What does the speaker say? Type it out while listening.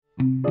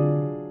Do,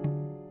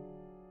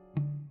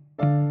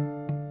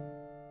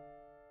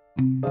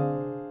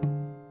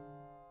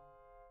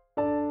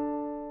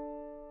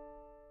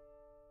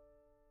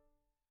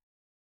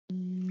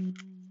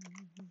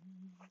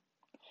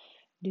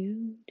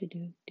 do,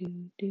 do,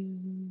 do,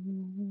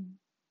 do.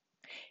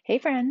 Hey,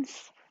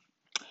 friends.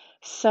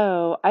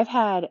 So I've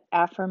had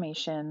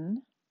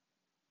affirmation,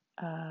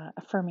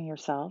 affirming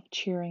yourself,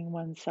 cheering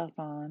oneself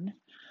on,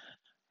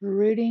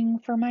 rooting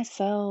for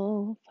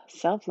myself,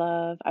 self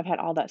love. I've had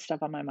all that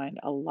stuff on my mind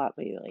a lot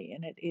lately.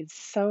 And it is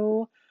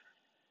so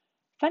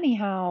funny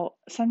how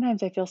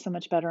sometimes I feel so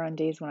much better on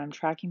days when I'm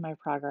tracking my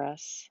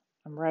progress,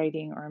 I'm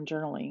writing, or I'm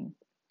journaling.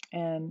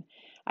 And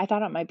I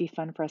thought it might be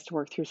fun for us to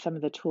work through some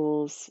of the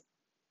tools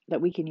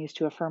that we can use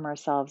to affirm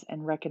ourselves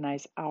and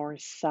recognize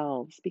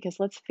ourselves. Because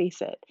let's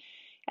face it,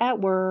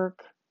 at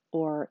work,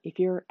 or if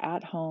you're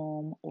at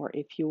home, or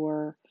if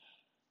you're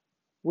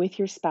with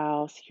your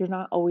spouse, you're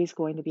not always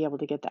going to be able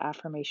to get the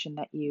affirmation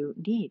that you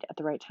need at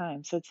the right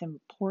time. So it's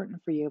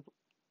important for you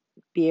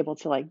to be able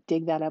to like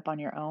dig that up on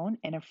your own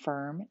and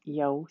affirm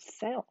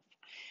yourself.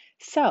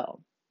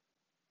 So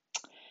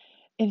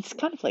it's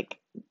kind of like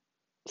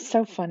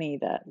so funny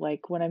that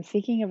like when I'm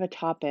thinking of a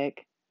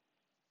topic,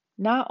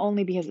 not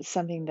only because it's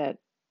something that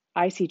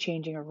I see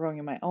changing or growing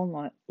in my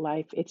own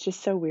life, it's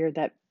just so weird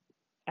that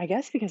I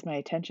guess because my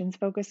attention's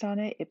focused on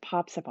it, it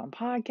pops up on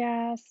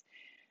podcasts,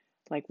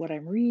 like what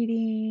I'm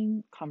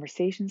reading,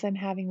 conversations I'm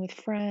having with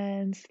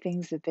friends,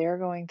 things that they're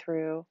going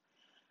through.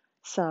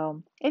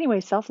 So, anyway,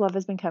 self love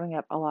has been coming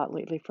up a lot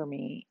lately for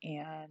me.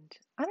 And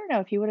I don't know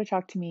if you would have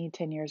talked to me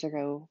 10 years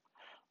ago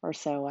or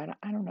so,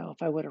 I don't know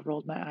if I would have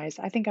rolled my eyes.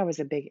 I think I was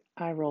a big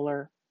eye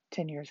roller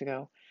 10 years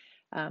ago.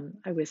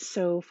 I was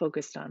so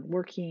focused on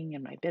working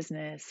and my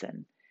business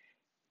and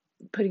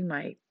putting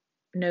my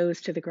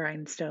nose to the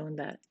grindstone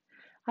that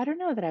I don't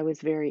know that I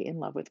was very in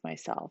love with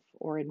myself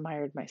or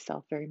admired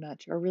myself very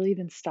much or really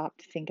even stopped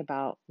to think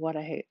about what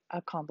I had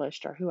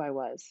accomplished or who I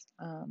was.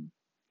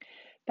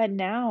 But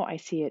now I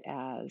see it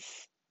as,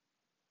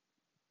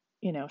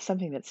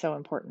 something that's so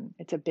important.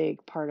 It's a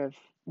big part of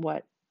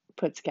what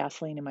puts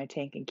gasoline in my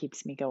tank and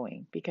keeps me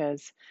going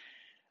because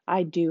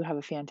I do have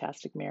a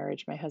fantastic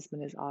marriage. My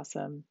husband is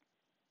awesome.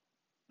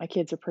 My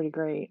kids are pretty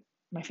great.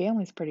 My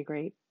family's pretty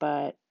great,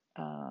 but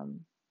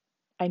um,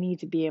 I need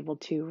to be able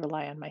to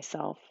rely on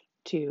myself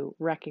to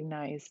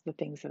recognize the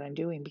things that I'm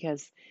doing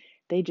because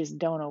they just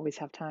don't always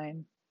have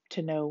time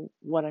to know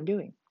what I'm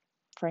doing,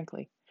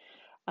 frankly.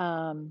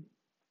 Um,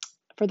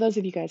 for those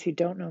of you guys who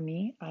don't know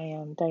me, I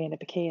am Diana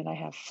Piquet and I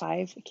have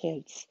 5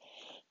 kids.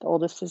 The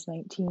oldest is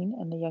 19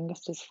 and the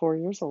youngest is 4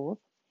 years old.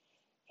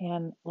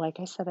 And like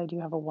I said, I do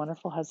have a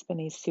wonderful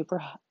husband. He's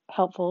super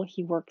helpful.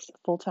 He works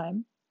full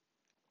time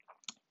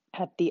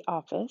at the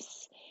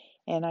office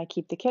and I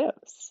keep the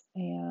kiddos.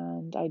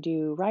 And I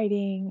do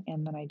writing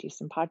and then I do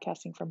some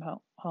podcasting from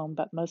home,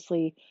 but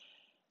mostly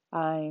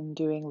I'm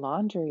doing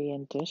laundry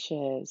and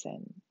dishes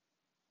and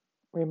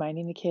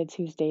reminding the kids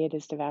whose day it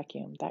is to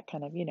vacuum, that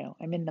kind of,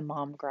 I'm in the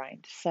mom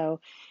grind. So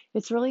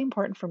it's really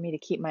important for me to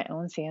keep my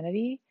own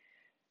sanity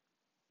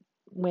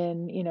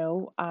when,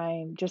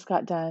 I just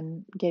got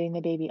done getting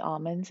the baby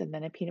almonds and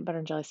then a peanut butter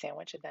and jelly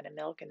sandwich and then a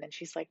milk. And then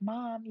she's like,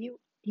 Mom, you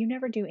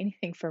never do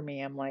anything for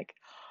me. I'm like,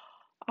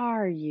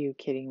 are you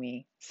kidding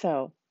me?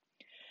 So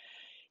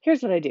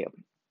here's what I do.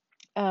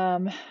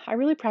 I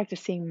really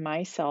practice seeing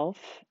myself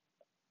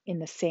in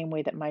the same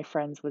way that my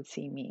friends would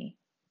see me.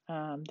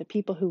 The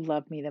people who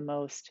love me the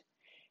most,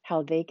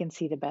 how they can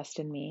see the best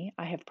in me.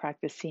 I have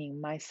practiced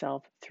seeing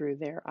myself through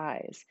their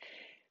eyes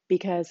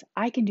because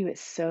I can do it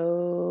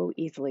so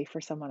easily for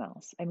someone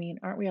else. I mean,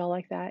 aren't we all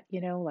like that?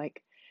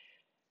 Like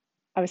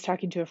I was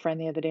talking to a friend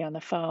the other day on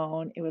the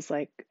phone. It was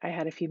like I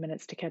had a few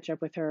minutes to catch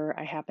up with her.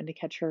 I happened to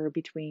catch her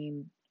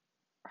between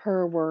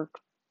her work,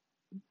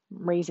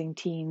 raising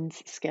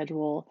teens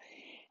schedule,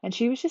 and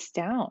she was just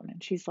down.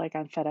 And she's like,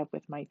 I'm fed up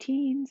with my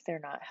teens. They're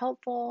not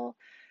helpful.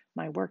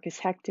 My work is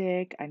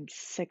hectic. I'm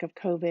sick of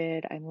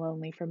COVID. I'm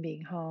lonely from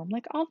being home.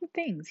 Like all the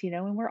things,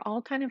 and we're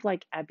all kind of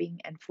like ebbing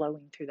and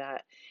flowing through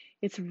that.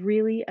 It's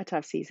really a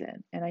tough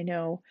season. And I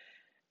know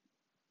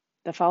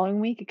the following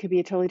week, it could be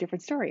a totally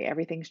different story.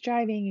 Everything's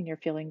driving and you're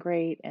feeling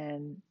great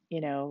and,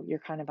 you're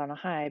kind of on a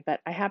high.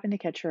 But I happened to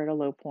catch her at a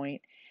low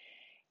point,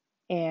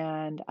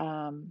 and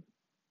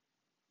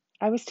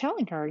I was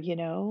telling her,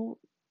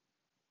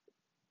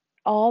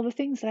 all the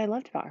things that I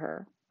loved about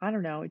her. I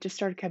don't know, it just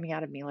started coming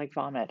out of me like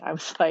vomit. I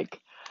was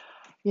like,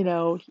 you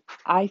know,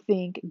 I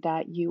think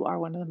that you are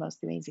one of the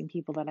most amazing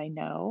people that I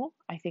know.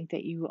 I think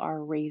that you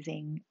are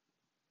raising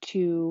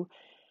 2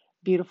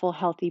 beautiful,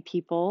 healthy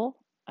people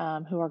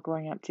who are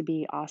growing up to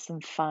be awesome,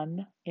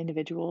 fun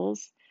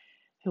individuals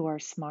who are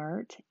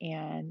smart,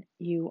 and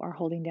you are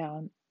holding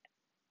down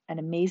an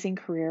amazing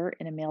career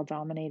in a male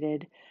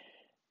dominated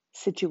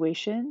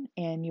situation,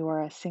 and you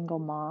are a single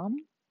mom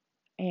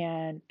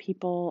and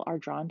people are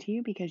drawn to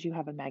you because you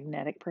have a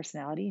magnetic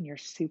personality and you're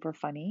super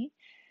funny.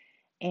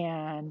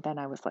 And then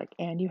I was like,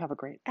 and you have a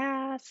great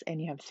ass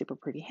and you have super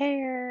pretty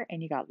hair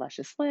and you got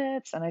luscious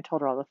lips. And I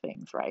told her all the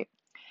things, right?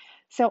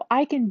 So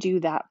I can do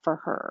that for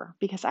her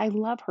because I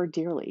love her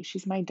dearly.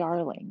 She's my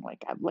darling.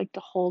 Like I like to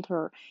hold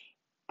her.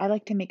 I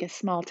like to make a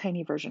small,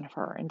 tiny version of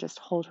her and just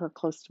hold her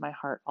close to my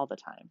heart all the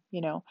time,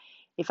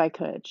 if I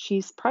could.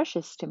 She's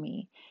precious to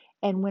me.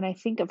 And when I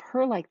think of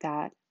her like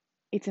that,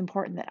 it's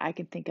important that I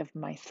can think of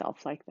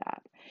myself like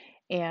that.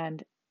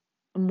 And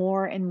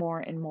more and more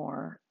and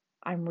more,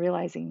 I'm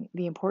realizing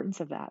the importance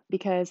of that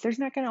because there's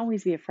not going to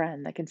always be a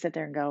friend that can sit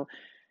there and go,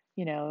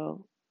 you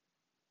know,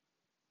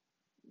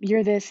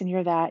 you're this and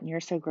you're that and you're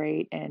so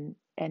great and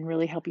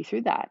really help you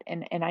through that.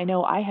 And I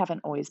know I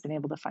haven't always been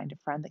able to find a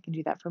friend that can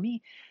do that for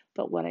me,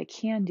 but what I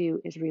can do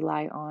is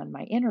rely on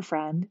my inner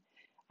friend.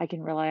 I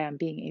can rely on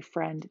being a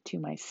friend to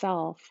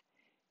myself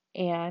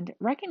and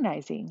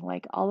recognizing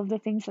like all of the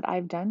things that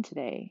I've done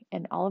today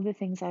and all of the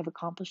things I've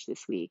accomplished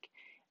this week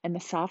and the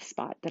soft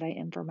spot that I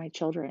am for my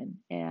children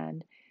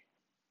and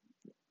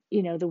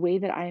the way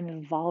that I am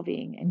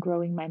evolving and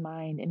growing my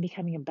mind and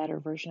becoming a better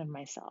version of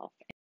myself.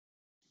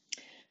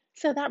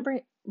 So that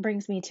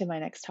brings me to my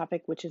next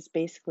topic, which is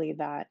basically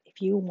that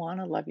if you want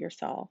to love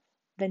yourself,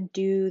 then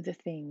do the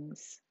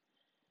things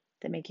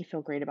that make you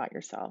feel great about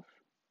yourself.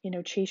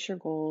 Chase your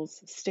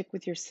goals, stick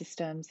with your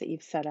systems that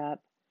you've set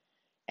up,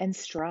 and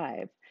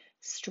strive.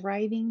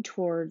 Striving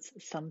towards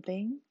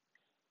something,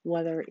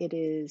 whether it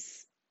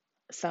is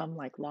some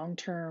like long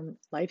term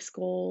life's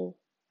goal,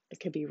 it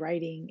could be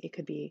writing, it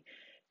could be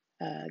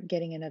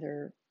getting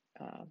another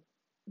uh,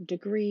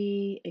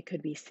 degree, it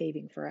could be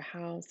saving for a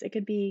house, it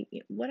could be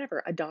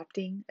whatever,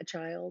 adopting a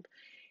child,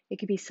 it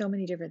could be so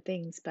many different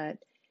things, but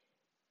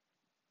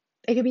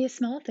it could be a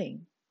small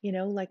thing.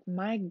 Like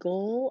my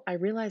goal, I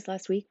realized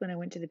last week when I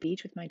went to the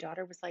beach with my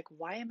daughter was like,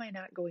 why am I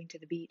not going to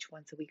the beach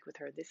once a week with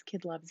her? This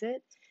kid loves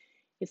it.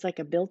 It's like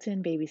a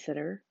built-in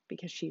babysitter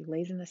because she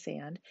lays in the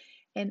sand.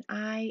 And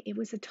it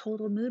was a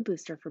total mood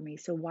booster for me.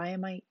 So why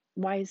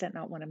is that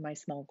not one of my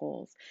small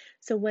goals?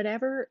 So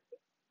whatever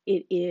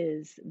it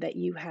is that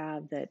you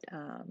have that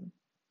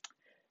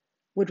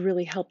would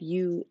really help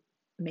you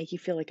make you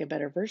feel like a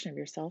better version of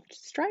yourself,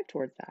 strive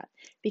towards that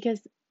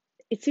because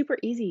it's super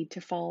easy to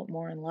fall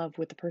more in love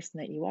with the person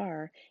that you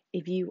are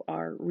if you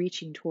are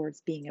reaching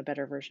towards being a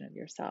better version of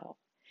yourself.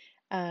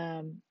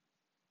 Um,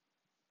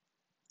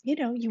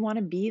 you want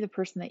to be the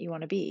person that you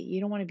want to be. You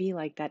don't want to be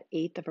like that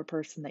eighth of a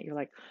person that you're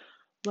like,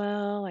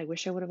 well, I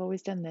wish I would have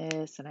always done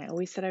this, and I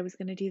always said I was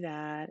going to do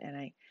that,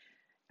 and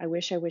I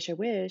wish, I wish, I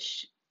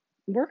wish.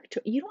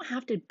 You don't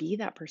have to be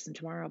that person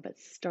tomorrow, but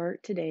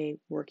start today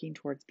working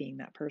towards being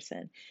that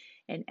person.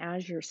 And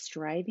as you're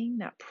striving,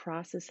 that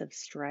process of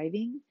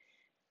striving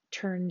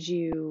turns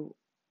you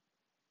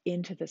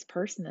into this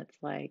person that's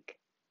like,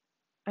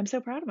 I'm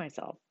so proud of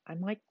myself. I'm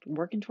like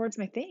working towards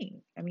my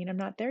thing. I mean, I'm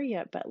not there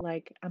yet, but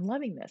like, I'm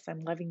loving this.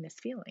 I'm loving this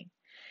feeling.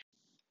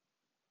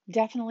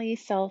 Definitely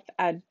self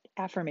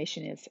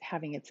affirmation is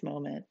having its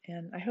moment,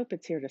 and I hope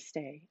it's here to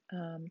stay.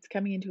 It's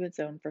coming into its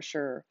own for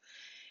sure.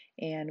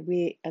 And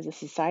we, as a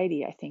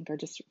society, I think, are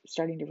just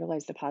starting to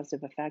realize the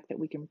positive effect that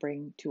we can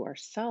bring to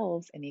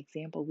ourselves and the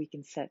example we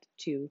can set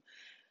to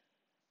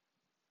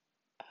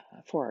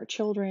for our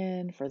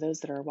children, for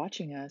those that are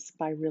watching us,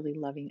 by really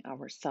loving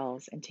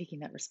ourselves and taking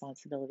that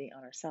responsibility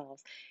on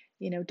ourselves.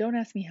 Don't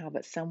ask me how,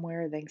 but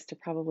somewhere, thanks to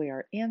probably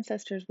our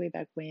ancestors way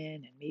back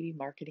when, and maybe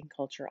marketing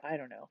culture, I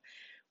don't know,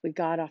 we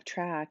got off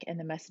track and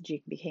the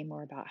messaging became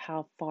more about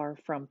how far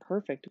from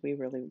perfect we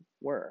really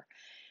were.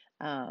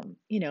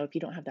 If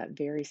you don't have that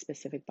very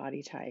specific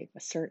body type, a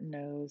certain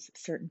nose, a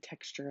certain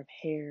texture of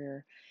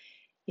hair,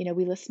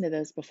 we listened to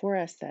those before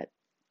us that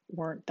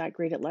weren't that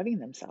great at loving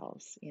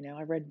themselves.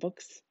 I read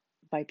books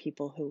by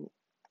people who,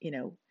 you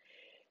know,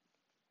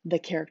 the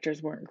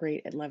characters weren't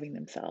great at loving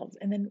themselves.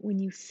 And then when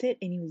you sit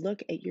and you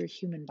look at your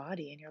human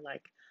body and you're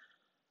like,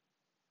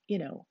 you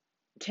know,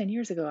 10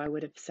 years ago, I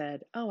would have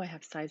said, oh, I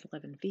have size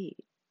 11 feet.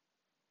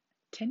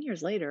 10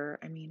 years later,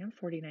 I mean, I'm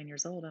 49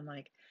 years old. I'm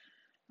like,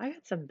 I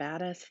got some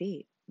badass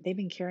feet. They've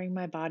been carrying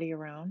my body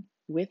around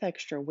with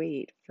extra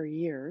weight for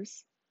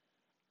years.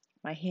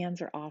 My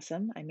hands are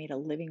awesome. I made a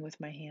living with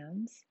my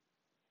hands.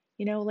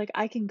 Like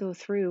I can go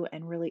through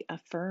and really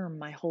affirm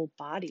my whole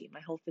body,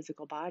 my whole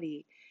physical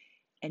body,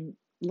 and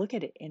look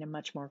at it in a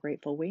much more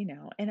grateful way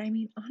now. And I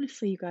mean,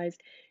 honestly, you guys,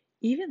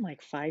 even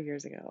like 5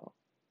 years ago,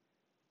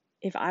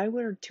 if I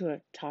were to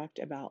have talked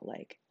about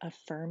like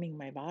affirming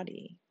my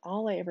body,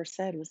 all I ever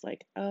said was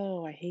like,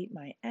 oh, I hate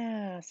my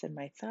ass and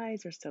my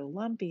thighs are so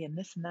lumpy and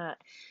this and that.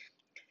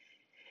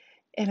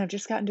 And I've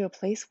just gotten to a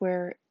place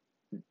where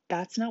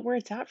that's not where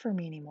it's at for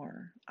me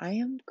anymore. I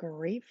am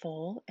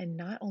grateful. And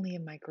not only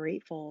am I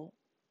grateful,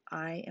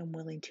 I am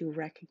willing to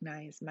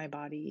recognize my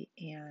body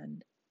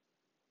and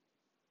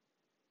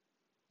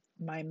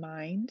my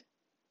mind,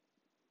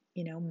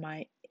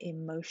 my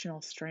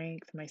emotional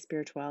strength, my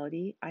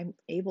spirituality. I'm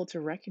able to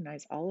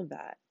recognize all of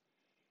that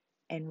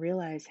and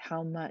realize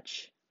how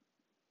much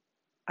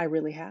I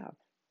really have.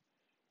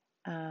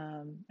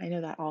 I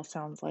know that all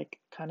sounds like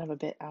kind of a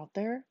bit out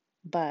there,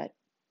 but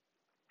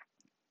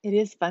it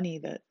is funny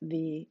that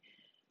the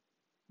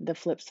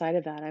flip side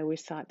of that, I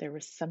always thought there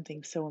was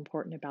something so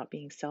important about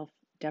being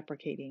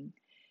self-deprecating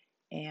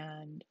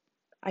And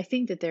I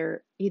think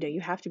that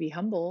you have to be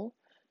humble.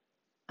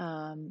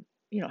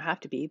 You don't have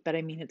to be, but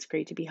I mean, it's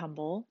great to be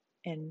humble,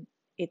 and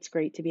it's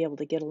great to be able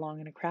to get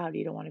along in a crowd.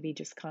 You don't want to be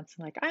just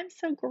constantly like, I'm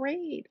so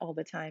great all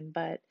the time,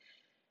 but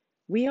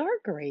we are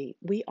great.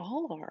 We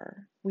all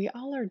are. We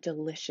all are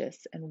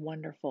delicious and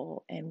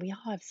wonderful, and we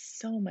all have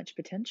so much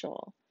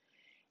potential.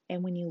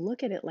 And when you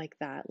look at it like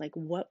that, like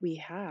what we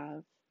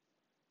have,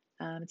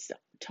 it's a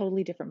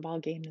totally different ball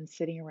game than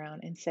sitting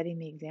around and setting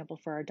the example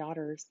for our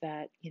daughters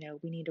that,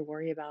 we need to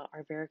worry about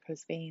our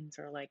varicose veins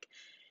or like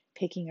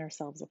picking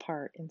ourselves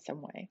apart in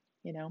some way,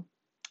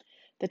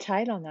 The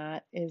tide on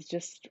that is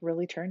just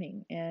really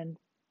turning. And,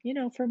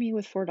 for me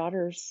with four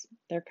daughters,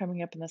 they're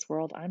coming up in this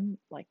world. I'm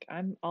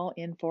all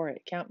in for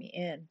it. Count me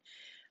in.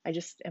 I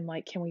just am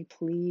like, can we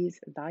please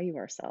value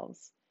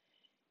ourselves?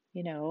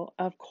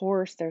 Of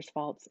course there's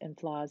faults and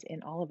flaws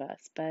in all of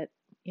us, but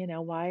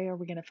why are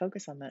we going to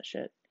focus on that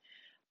shit?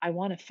 I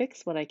want to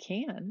fix what I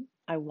can.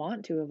 I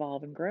want to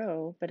evolve and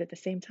grow, but at the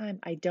same time,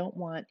 I don't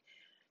want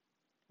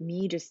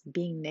me just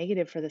being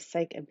negative for the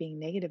sake of being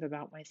negative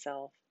about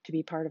myself to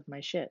be part of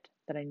my shit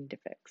that I need to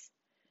fix.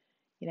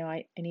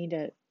 I need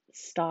to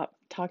stop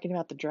talking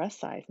about the dress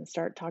size and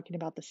start talking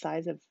about the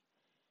size of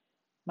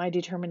my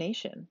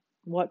determination.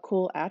 What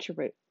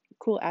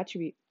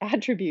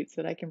attributes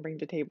that I can bring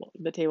to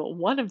the table.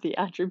 One of the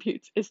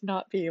attributes is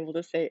not being able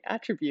to say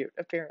attribute,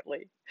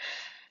 apparently.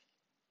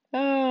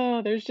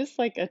 Oh, there's just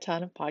like a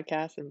ton of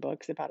podcasts and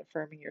books about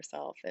affirming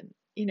yourself. And,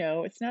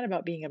 it's not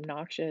about being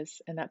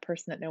obnoxious and that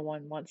person that no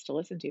one wants to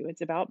listen to.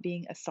 It's about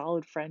being a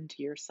solid friend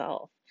to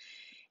yourself.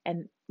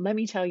 And let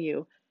me tell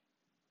you,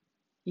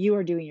 you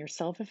are doing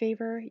yourself a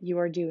favor. You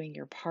are doing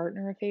your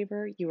partner a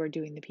favor. You are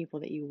doing the people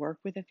that you work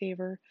with a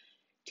favor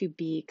to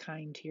be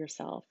kind to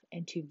yourself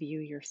and to view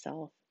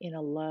yourself in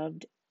a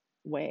loved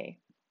way.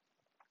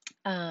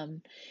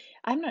 Um,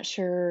 I'm not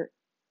sure.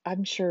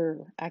 I'm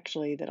sure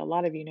actually that a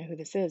lot of you know who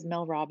this is.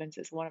 Mel Robbins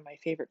is one of my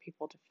favorite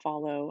people to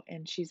follow,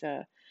 and she's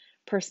a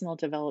personal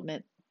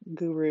development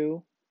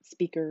guru,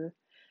 speaker.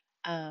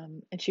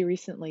 And she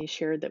recently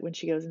shared that when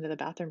she goes into the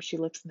bathroom, she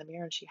looks in the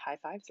mirror and she high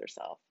fives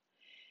herself.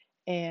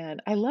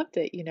 And I loved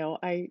it.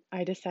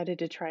 I decided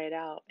to try it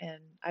out,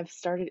 and I've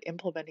started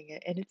implementing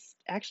it, and it's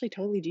actually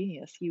totally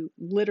genius. You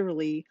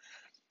literally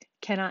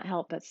cannot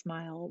help but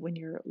smile when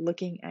you're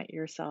looking at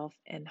yourself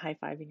and high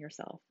fiving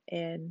yourself.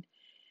 And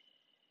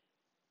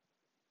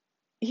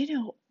you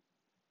know,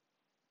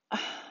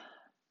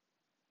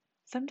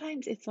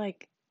 sometimes it's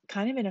like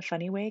kind of in a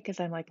funny way because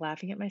I'm like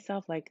laughing at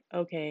myself, like,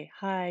 okay,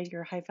 hi,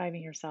 you're high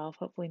fiving yourself.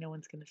 Hopefully, no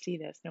one's going to see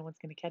this. No one's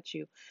going to catch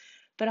you.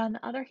 But on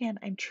the other hand,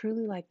 I'm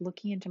truly like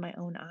looking into my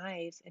own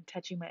eyes and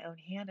touching my own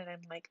hand. And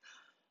I'm like,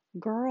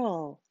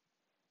 girl,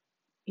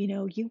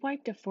 you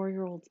wiped a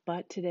 4-year old's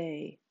butt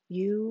today.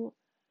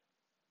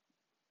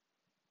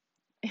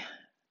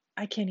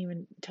 I can't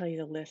even tell you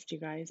the list, you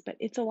guys, but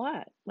it's a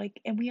lot.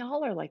 Like, and we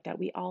all are like that.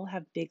 We all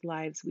have big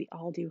lives. We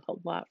all do a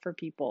lot for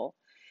people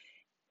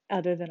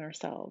other than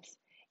ourselves.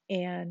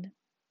 And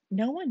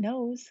no one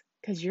knows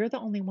because you're the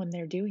only one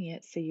there doing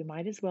it. So you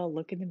might as well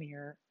look in the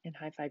mirror and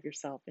high five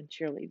yourself and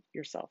cheerlead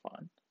yourself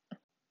on.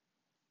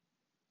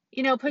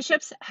 Push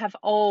ups have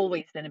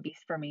always been a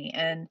beast for me.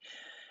 And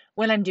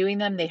when I'm doing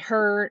them, they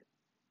hurt.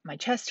 My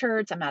chest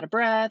hurts. I'm out of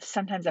breath.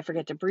 Sometimes I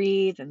forget to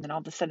breathe. And then all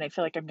of a sudden I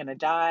feel like I'm going to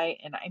die.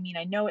 And I mean,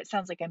 I know it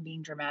sounds like I'm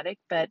being dramatic,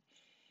 but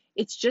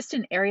it's just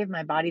an area of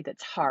my body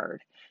that's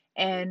hard.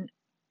 And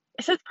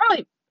so it's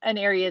probably an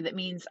area that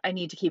means I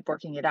need to keep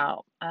working it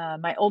out.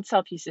 My old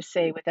self used to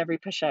say with every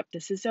push up,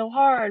 this is so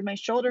hard. My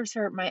shoulders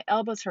hurt. My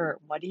elbows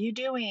hurt. What are you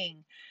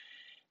doing?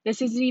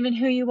 This isn't even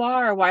who you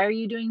are. Why are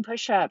you doing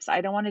push ups? I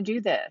don't want to do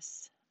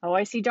this. Oh,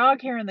 I see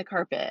dog hair in the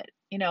carpet,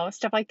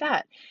 stuff like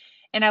that.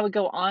 And I would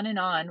go on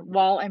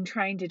while I'm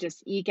trying to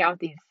just eke out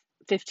these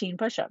 15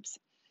 push ups.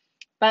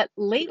 But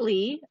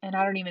lately, and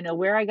I don't even know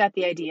where I got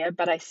the idea,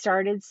 but I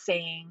started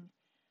saying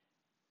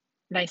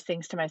nice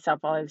things to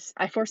myself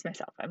I forced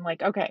myself. I'm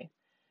like, okay,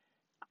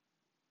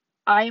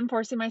 I am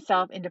forcing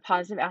myself into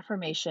positive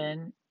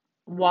affirmation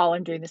while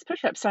I'm doing this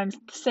push up. So I'm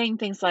saying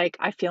things like,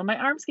 I feel my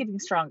arms getting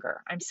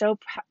stronger. I'm so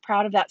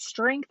proud of that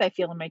strength I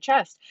feel in my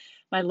chest.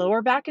 My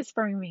lower back is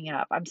firming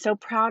up. I'm so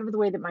proud of the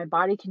way that my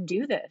body can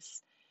do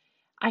this.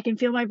 I can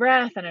feel my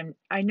breath, and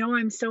I know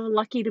I'm so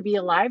lucky to be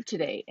alive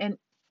today. And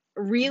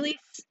really,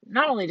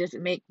 not only does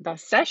it make the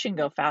session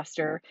go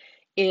faster,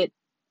 it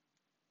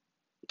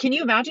can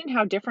you imagine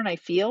how different I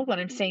feel when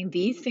I'm saying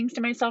these things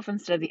to myself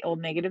instead of the old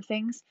negative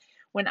things?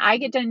 When I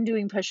get done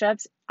doing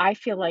push-ups, I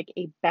feel like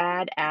a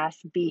badass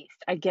beast.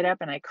 I get up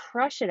and I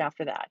crush it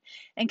after that.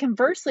 And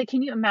conversely,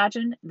 can you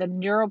imagine the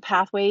neural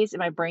pathways in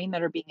my brain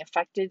that are being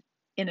affected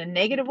in a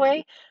negative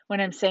way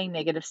when I'm saying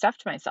negative stuff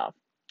to myself?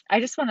 I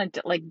just want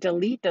to like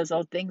delete those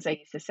old things I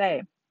used to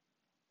say.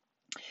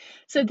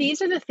 So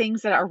these are the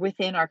things that are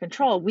within our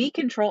control. We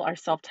control our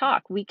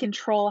self-talk. We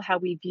control how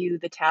we view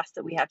the tasks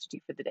that we have to do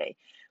for the day.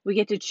 We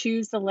get to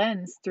choose the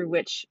lens through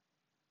which,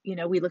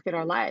 we look at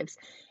our lives.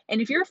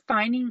 And if you're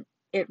finding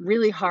it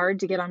really hard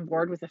to get on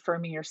board with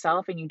affirming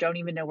yourself and you don't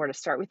even know where to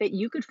start with it,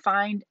 you could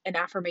find an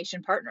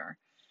affirmation partner,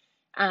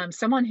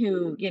 someone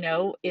who,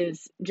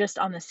 is just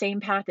on the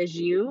same path as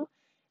you,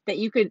 that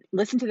you could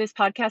listen to this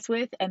podcast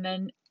with and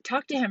then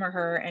talk to him or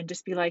her and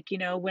just be like,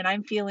 when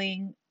I'm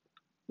feeling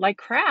like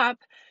crap,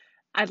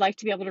 I'd like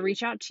to be able to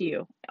reach out to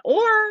you.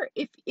 Or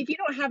if you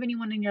don't have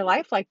anyone in your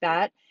life like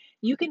that,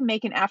 you can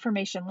make an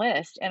affirmation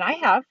list. And I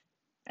have,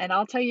 and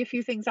I'll tell you a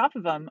few things off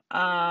of them.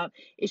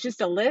 It's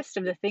just a list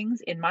of the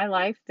things in my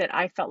life that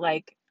I felt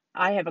like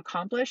I have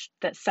accomplished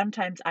that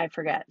sometimes I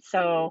forget.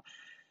 So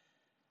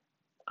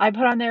I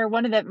put on there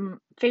one of the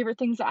favorite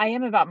things I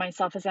am about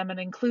myself is I'm an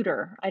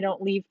includer. I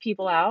don't leave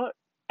people out.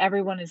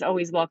 Everyone is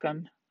always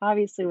welcome.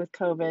 Obviously, with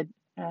COVID,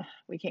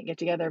 we can't get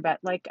together, but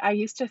like I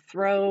used to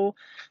throw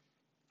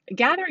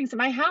gatherings at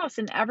my house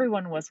and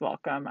everyone was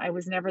welcome. I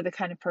was never the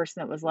kind of person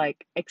that was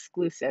like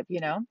exclusive.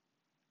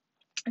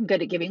 I'm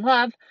good at giving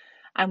love.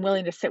 I'm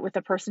willing to sit with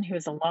a person who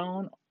is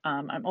alone.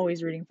 I'm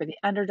always rooting for the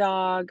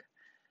underdog.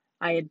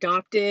 I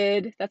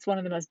adopted. That's one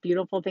of the most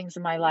beautiful things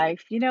in my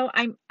life.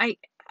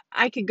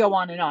 I could go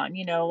on and on.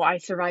 I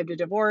survived a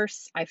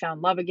divorce. I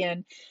found love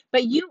again.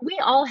 But we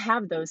all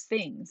have those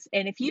things.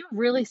 And if you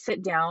really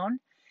sit down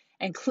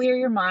and clear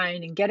your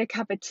mind and get a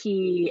cup of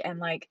tea and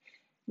like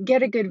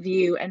get a good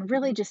view and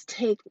really just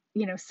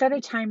set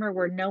a timer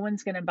where no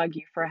one's going to bug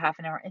you for a half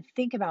an hour and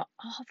think about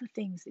all the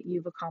things that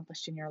you've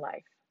accomplished in your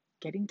life.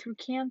 Getting through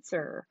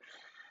cancer,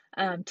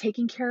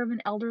 taking care of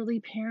an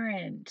elderly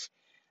parent,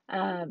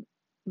 uh,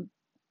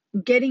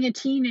 getting a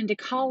teen into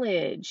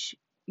college,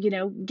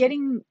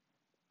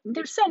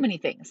 there's so many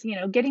things,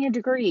 getting a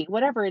degree,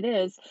 whatever it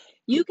is,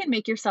 you can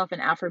make yourself an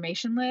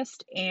affirmation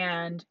list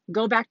and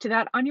go back to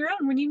that on your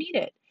own when you need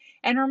it.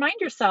 And remind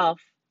yourself,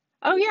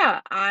 oh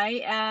yeah,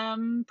 I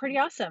am pretty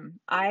awesome.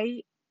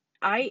 I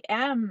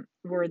am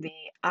worthy.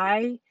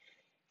 I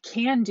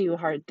can do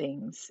hard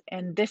things.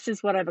 And this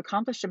is what I've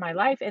accomplished in my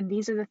life. And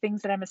these are the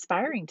things that I'm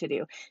aspiring to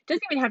do. It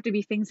doesn't even have to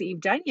be things that you've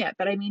done yet,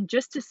 but I mean,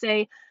 just to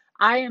say,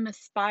 I am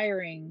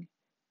aspiring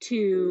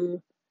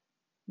to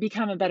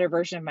become a better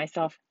version of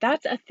myself.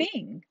 That's a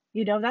thing.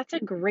 That's a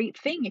great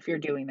thing if you're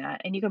doing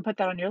that. And you can put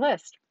that on your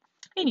list.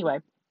 Anyway,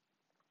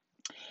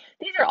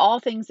 these are all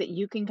things that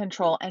you can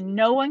control, and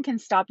no one can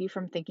stop you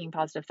from thinking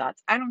positive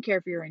thoughts. I don't care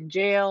if you're in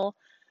jail.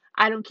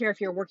 I don't care if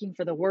you're working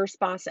for the worst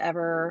boss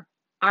ever.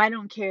 I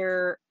don't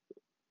care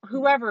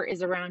whoever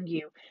is around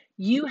you.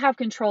 You have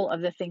control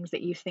of the things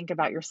that you think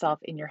about yourself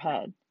in your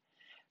head.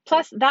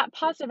 Plus, that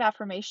positive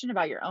affirmation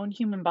about your own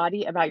human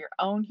body, about your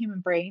own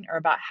human brain, or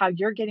about how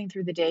you're getting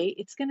through the day,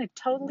 it's going to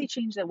totally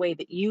change the way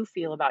that you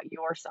feel about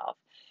yourself.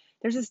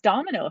 There's this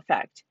domino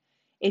effect.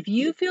 If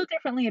you feel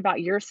differently about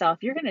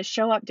yourself, you're going to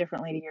show up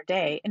differently to your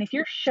day. And if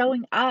you're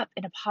showing up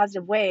in a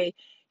positive way,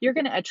 you're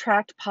going to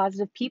attract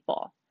positive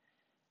people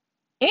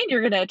and you're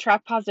going to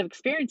attract positive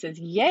experiences.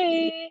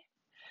 Yay!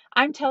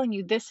 I'm telling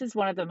you, this is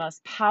one of the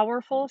most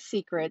powerful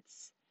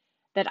secrets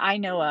that I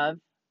know of.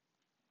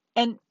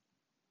 And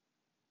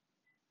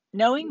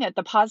knowing that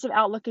the positive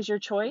outlook is your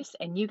choice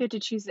and you get to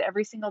choose it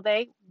every single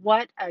day,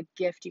 what a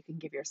gift you can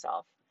give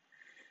yourself.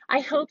 I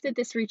hope that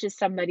this reaches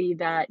somebody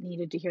that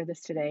needed to hear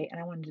this today. And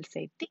I wanted to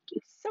say thank you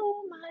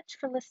so much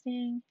for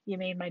listening. You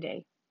made my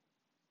day.